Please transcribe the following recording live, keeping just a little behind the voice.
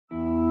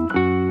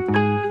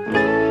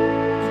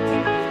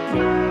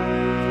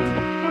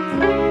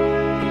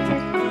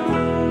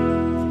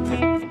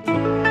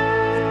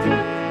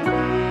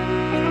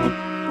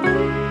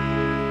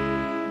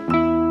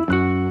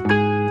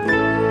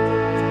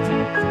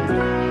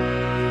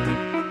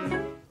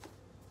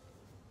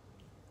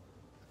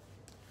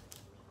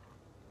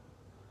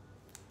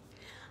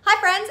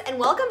and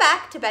welcome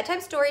back to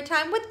Bedtime Story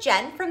Time with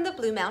Jen from the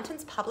Blue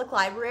Mountains Public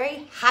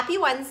Library. Happy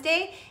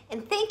Wednesday,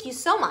 and thank you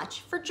so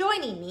much for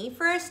joining me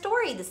for a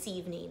story this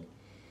evening.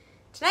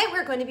 Tonight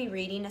we're going to be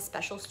reading a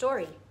special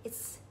story.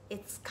 It's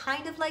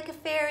kind of like a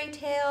fairy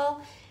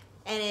tale,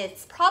 and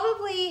it's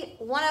probably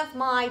one of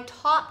my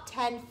top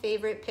 10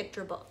 favorite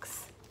picture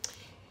books.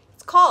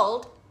 It's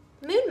called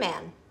Moon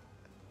Man.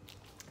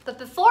 But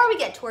before we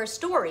get to our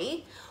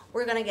story,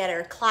 we're gonna get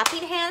our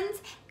clapping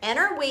hands and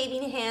our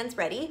waving hands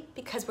ready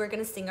because we're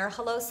gonna sing our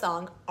hello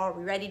song. Are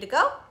we ready to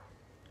go?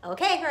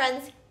 Okay,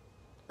 friends,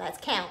 let's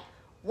count.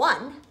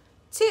 1,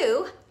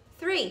 2,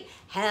 3.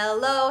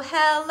 Hello,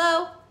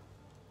 hello.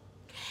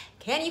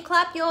 Can you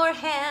clap your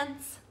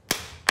hands?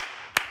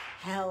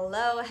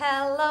 Hello,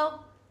 hello.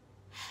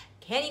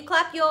 Can you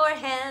clap your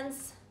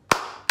hands?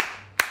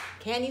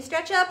 Can you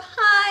stretch up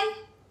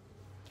high?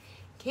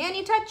 Can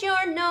you touch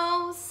your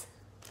nose?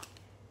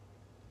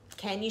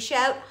 Can you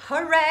shout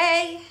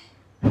hooray?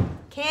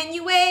 Can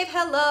you wave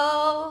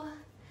hello?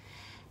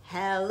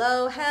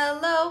 Hello,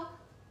 hello.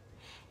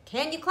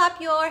 Can you clap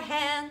your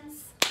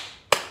hands?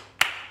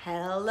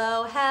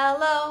 Hello,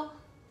 hello.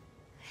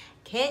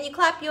 Can you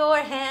clap your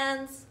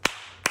hands?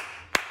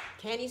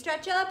 Can you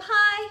stretch up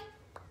high?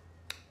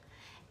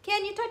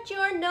 Can you touch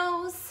your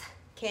nose?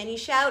 Can you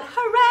shout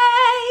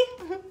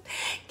hooray?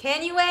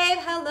 Can you wave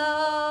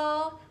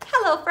hello?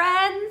 Hello,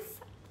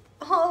 friends.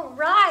 All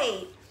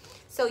right.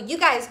 So you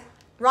guys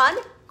run,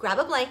 grab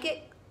a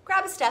blanket,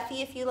 grab a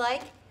stuffy if you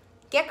like,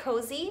 get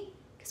cozy,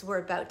 because we're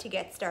about to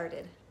get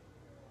started.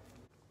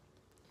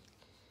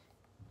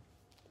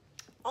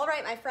 All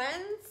right, my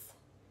friends,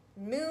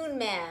 Moon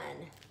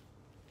Man.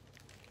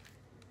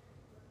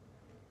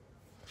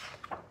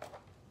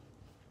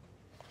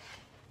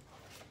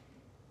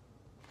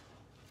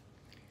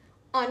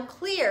 On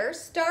clear,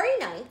 starry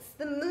nights,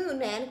 the Moon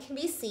Man can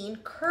be seen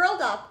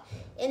curled up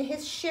in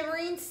his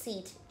shimmering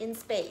seat in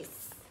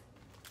space.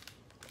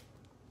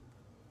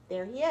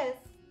 There he is.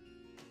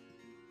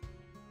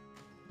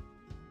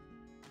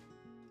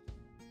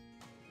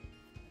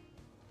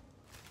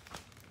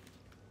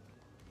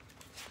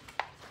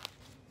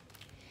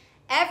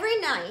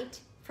 Every night,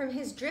 from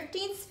his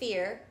drifting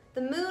sphere,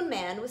 the Moon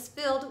Man was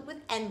filled with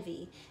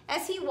envy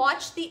as he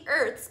watched the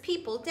Earth's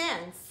people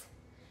dance.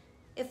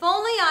 If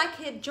only I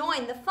could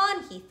join the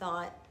fun, he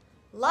thought.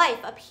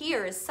 Life up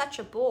here is such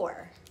a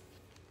bore.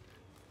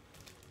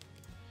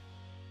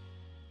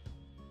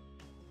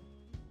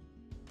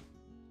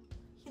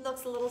 He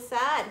looks a little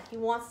sad. He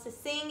wants to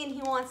sing and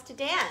he wants to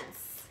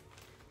dance.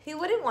 Who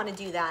wouldn't want to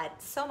do that?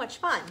 It's so much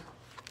fun.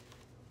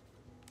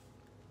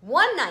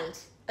 One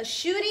night, a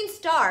shooting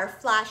star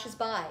flashes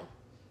by.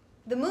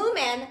 The Moon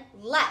Man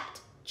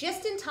leapt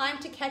just in time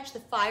to catch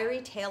the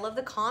fiery tail of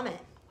the comet.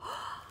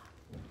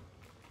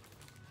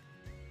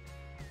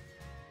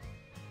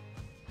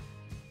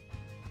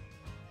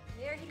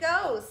 There he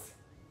goes.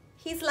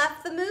 He's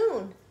left the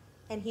moon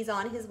and he's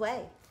on his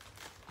way.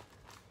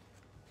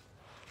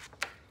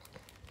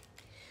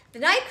 The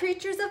night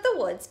creatures of the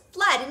woods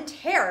fled in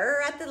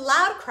terror at the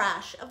loud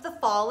crash of the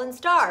fallen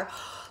star.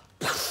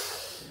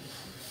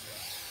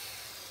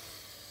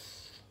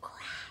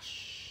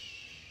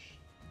 Crash.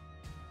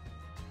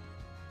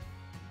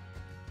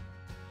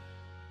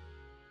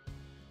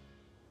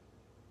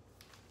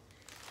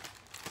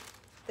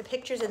 The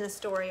pictures in the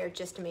story are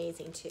just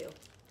amazing too.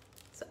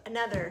 So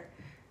another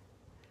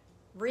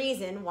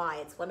reason why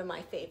it's one of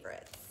my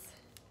favorites.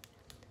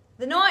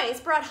 The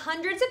noise brought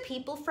hundreds of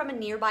people from a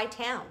nearby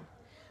town.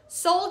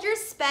 Soldiers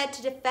sped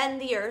to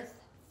defend the earth,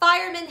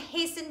 firemen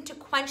hastened to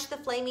quench the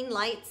flaming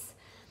lights,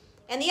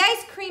 and the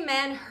ice cream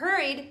man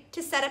hurried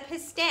to set up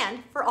his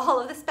stand for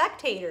all of the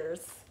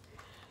spectators.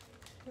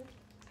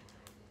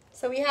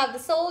 So we have the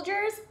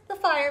soldiers, the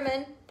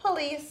firemen,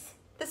 police,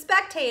 the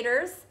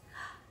spectators,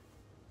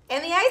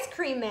 and the ice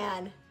cream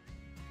man.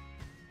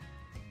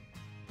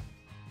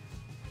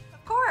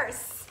 Of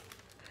course.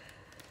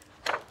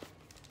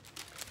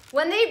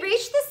 When they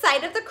reached the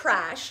site of the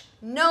crash,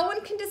 no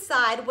one can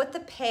decide what the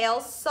pale,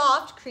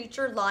 soft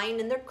creature lying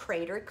in their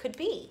crater could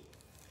be.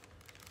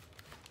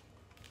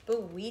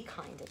 But we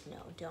kind of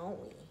know, don't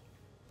we?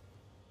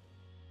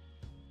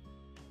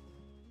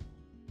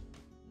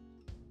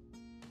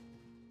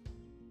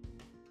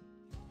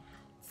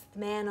 It's the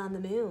man on the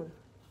moon.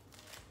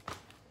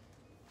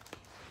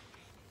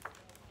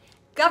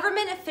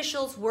 Government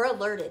officials were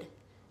alerted.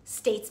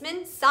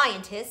 Statesmen,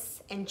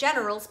 scientists, and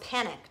generals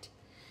panicked.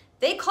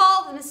 They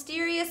called the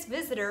mysterious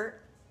visitor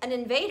an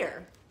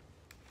invader.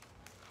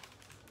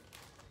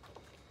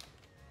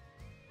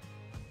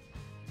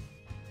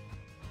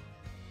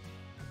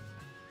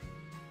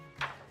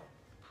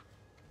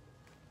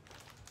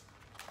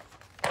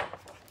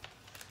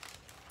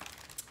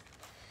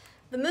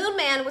 The Moon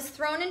Man was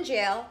thrown in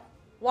jail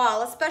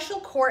while a special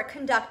court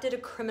conducted a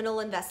criminal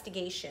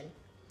investigation.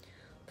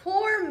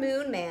 Poor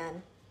Moon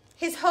Man.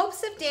 His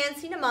hopes of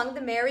dancing among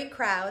the merry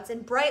crowds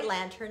and bright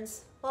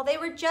lanterns, well, they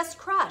were just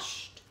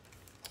crushed.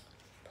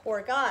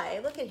 Poor guy,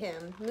 look at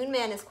him. Moon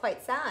Man is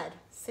quite sad,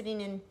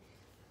 sitting in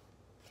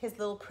his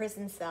little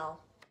prison cell.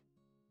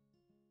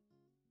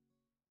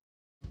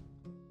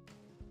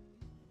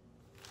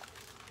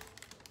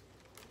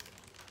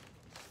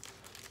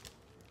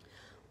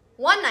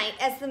 One night,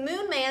 as the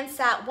Moon Man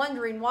sat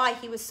wondering why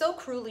he was so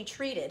cruelly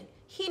treated,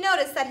 he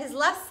noticed that his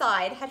left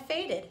side had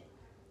faded.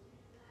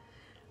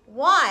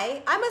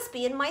 "Why, I must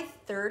be in my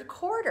third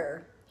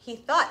quarter," he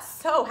thought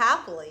so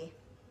happily.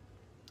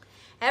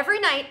 Every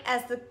night,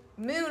 as the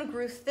moon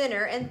grew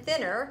thinner and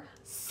thinner,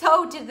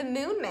 so did the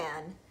Moon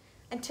Man,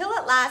 until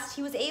at last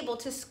he was able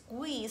to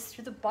squeeze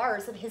through the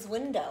bars of his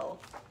window.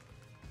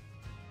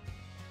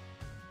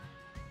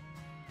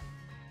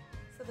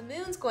 So the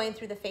moon's going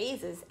through the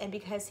phases, and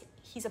because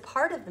he's a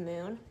part of the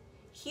moon,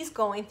 he's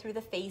going through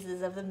the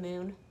phases of the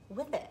moon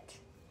with it.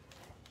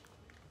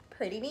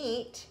 Pretty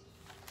neat.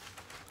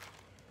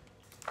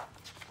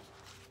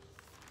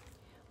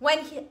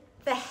 When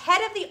the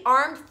head of the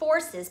armed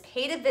forces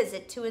paid a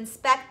visit to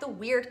inspect the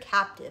weird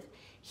captive,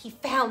 he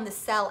found the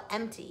cell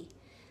empty.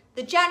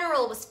 The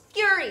general was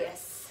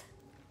furious.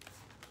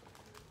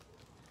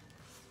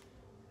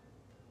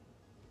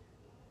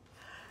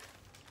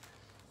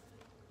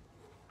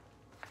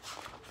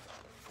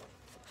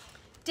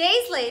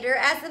 Days later,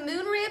 as the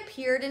moon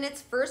reappeared in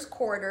its first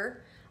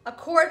quarter, a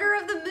quarter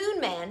of the Moon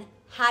Man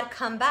had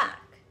come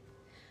back.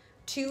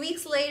 2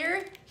 weeks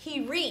later,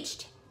 he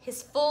reached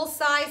his full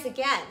size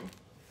again.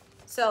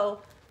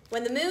 So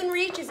when the moon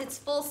reaches its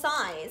full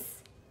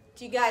size,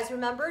 do you guys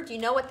remember? Do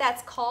you know what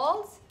that's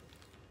called?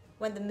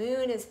 When the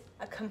moon is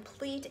a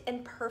complete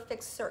and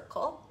perfect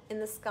circle in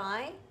the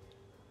sky,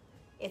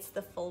 it's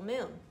the full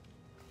moon.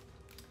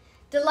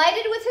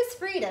 Delighted with his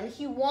freedom,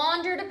 he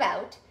wandered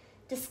about,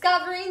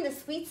 discovering the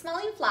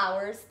sweet-smelling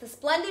flowers, the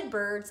splendid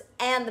birds,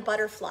 and the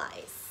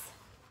butterflies.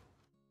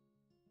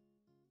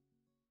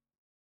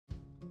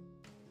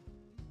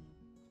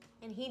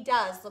 And he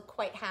does look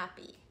quite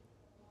happy.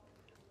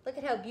 Look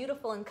at how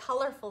beautiful and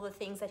colorful the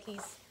things that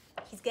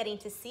he's getting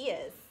to see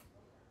is.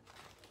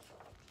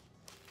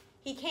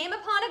 He came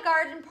upon a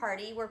garden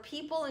party where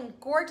people in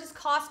gorgeous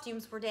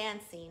costumes were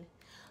dancing.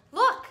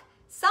 Look,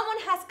 someone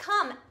has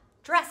come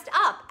dressed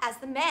up as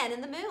the man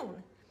in the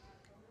moon.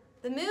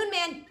 The Moon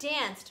Man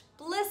danced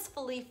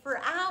blissfully for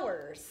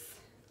hours.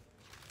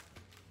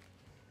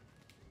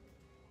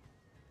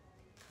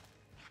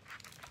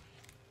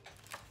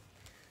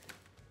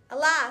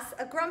 Alas,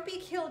 a grumpy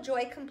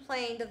killjoy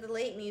complained of the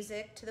late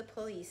music to the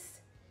police.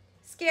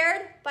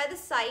 Scared by the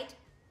sight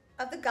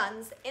of the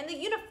guns and the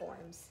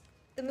uniforms,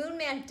 the Moon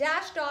Man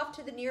dashed off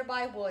to the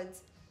nearby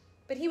woods,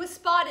 but he was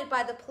spotted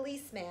by the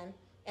policeman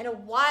and a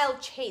wild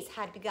chase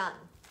had begun.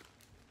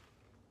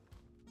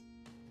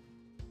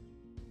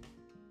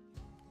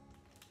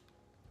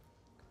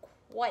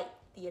 Quite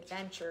the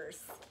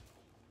adventures.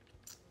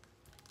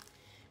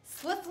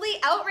 Swiftly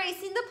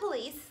outracing the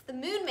police, the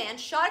Moon Man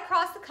shot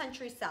across the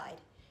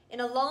countryside. In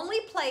a lonely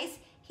place,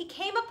 he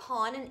came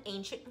upon an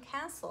ancient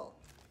castle.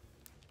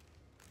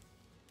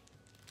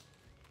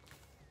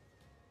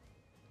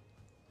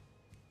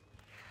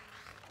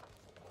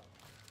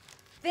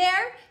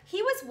 There,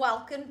 he was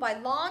welcomed by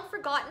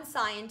long-forgotten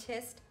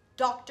scientist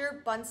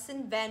Dr.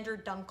 Bunsen van der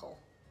Dunkel.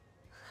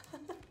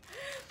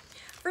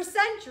 For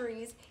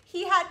centuries,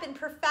 he had been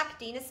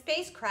perfecting a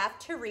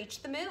spacecraft to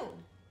reach the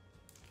moon.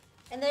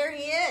 And there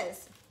he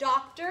is,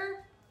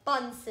 Dr.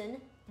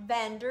 Bunsen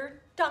van der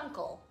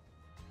Dunkel.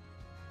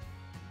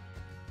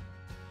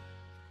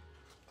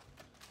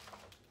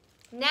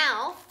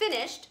 Now,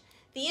 finished,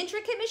 the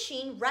intricate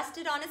machine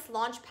rested on its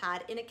launch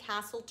pad in a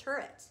castle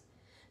turret.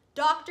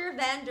 Dr.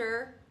 van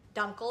der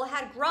Dunkel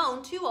had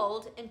grown too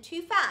old and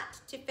too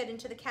fat to fit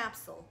into the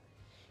capsule.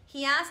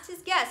 He asked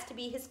his guest to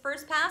be his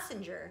first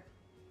passenger.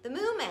 The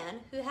Moon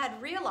Man, who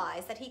had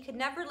realized that he could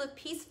never live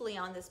peacefully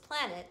on this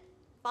planet,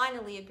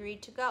 finally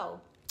agreed to go.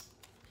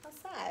 How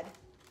sad.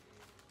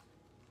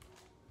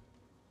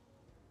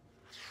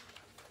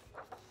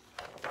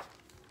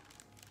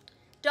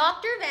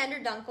 Dr. van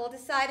der Dunkel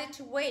decided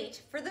to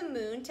wait for the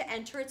moon to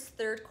enter its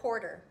third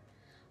quarter.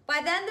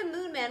 By then, the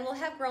Moon Man will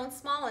have grown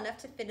small enough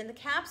to fit in the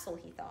capsule,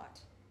 he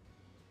thought.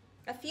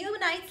 A few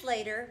nights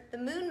later, the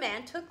Moon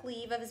Man took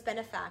leave of his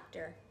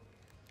benefactor.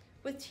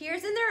 With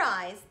tears in their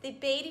eyes, they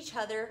bade each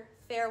other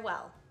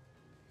farewell.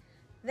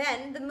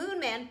 Then the Moon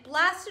Man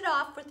blasted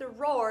off with a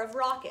roar of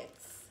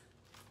rockets.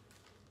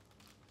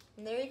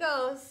 And there he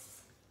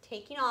goes,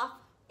 taking off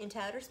into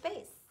outer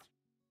space.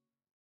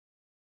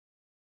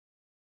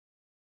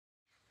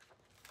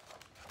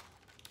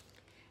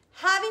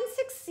 Having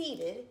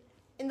succeeded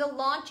in the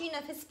launching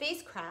of his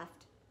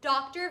spacecraft,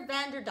 Dr.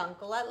 van der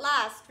Dunkel at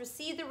last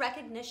received the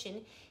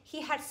recognition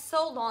he had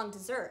so long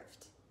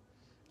deserved.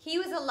 He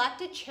was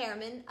elected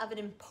chairman of an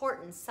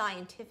important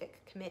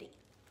scientific committee.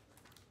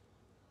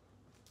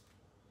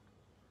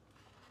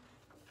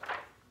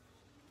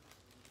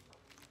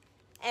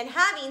 And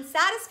having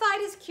satisfied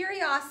his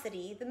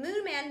curiosity, the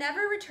Moon Man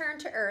never returned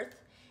to Earth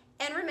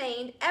and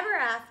remained ever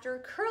after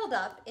curled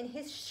up in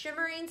his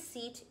shimmering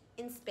seat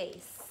in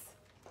space.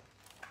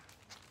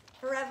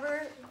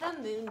 Forever the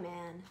Moon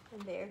Man,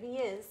 and there he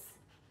is.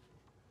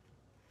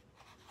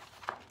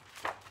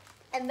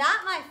 And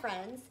that, my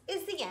friends,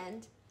 is the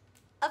end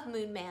of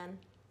Moon Man.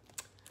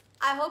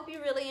 I hope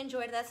you really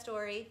enjoyed that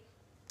story.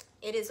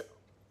 It is,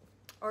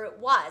 or it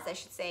was, I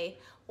should say,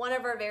 one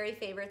of our very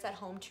favorites at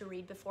home to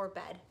read before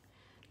bed.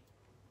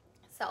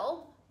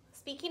 So,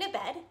 speaking of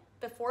bed,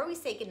 before we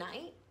say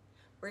goodnight,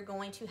 we're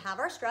going to have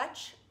our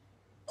stretch,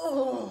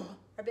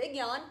 our big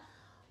yawn,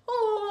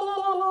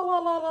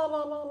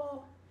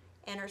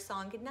 and our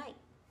song goodnight.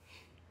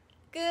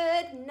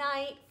 Good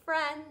night,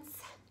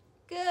 friends.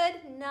 Good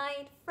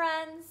night,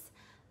 friends.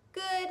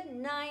 Good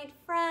night,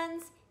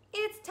 friends.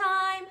 It's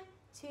time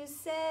to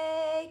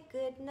say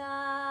good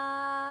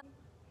night.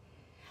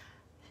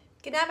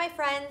 Good night, my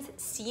friends.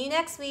 See you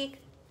next week.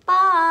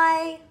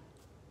 Bye.